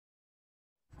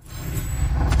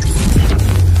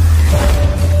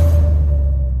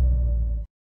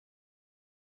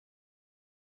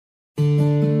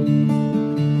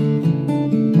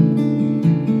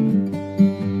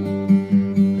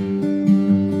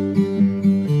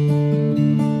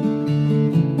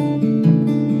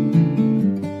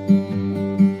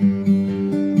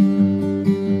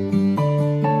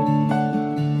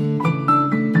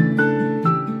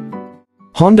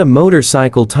Honda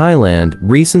Motorcycle Thailand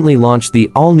recently launched the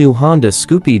all-new Honda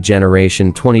Scoopy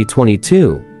Generation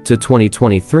 2022 to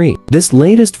 2023. This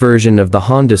latest version of the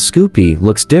Honda Scoopy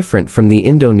looks different from the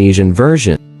Indonesian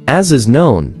version. As is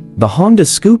known, the Honda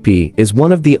Scoopy is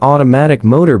one of the automatic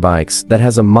motorbikes that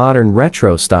has a modern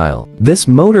retro style. This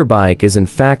motorbike is in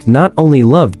fact not only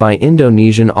loved by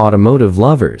Indonesian automotive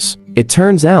lovers. It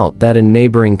turns out that in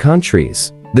neighboring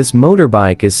countries, this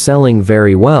motorbike is selling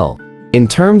very well. In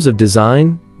terms of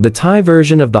design, the Thai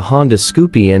version of the Honda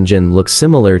Scoopy engine looks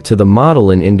similar to the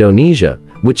model in Indonesia,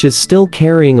 which is still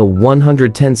carrying a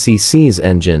 110cc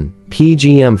engine,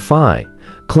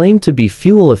 PGM-5, claimed to be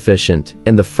fuel efficient,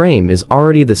 and the frame is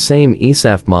already the same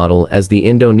eSP model as the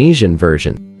Indonesian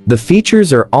version. The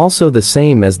features are also the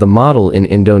same as the model in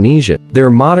Indonesia. There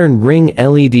are modern ring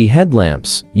LED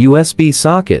headlamps, USB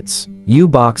sockets,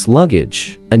 U-box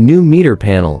luggage, a new meter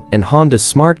panel, and Honda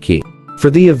Smart Key. For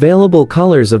the available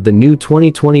colors of the new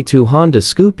 2022 Honda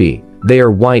Scoopy, they are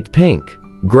white pink,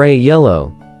 gray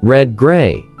yellow, red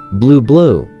gray,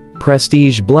 blue,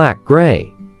 prestige black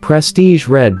gray, prestige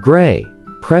red gray,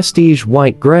 prestige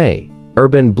white gray,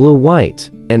 urban blue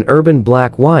white, and urban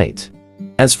black white.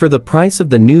 As for the price of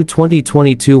the new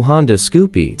 2022 Honda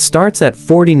Scoopy, it starts at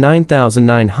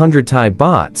 49,900 Thai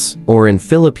bahts, or in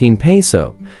Philippine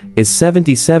peso, is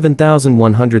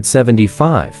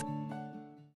 77,175.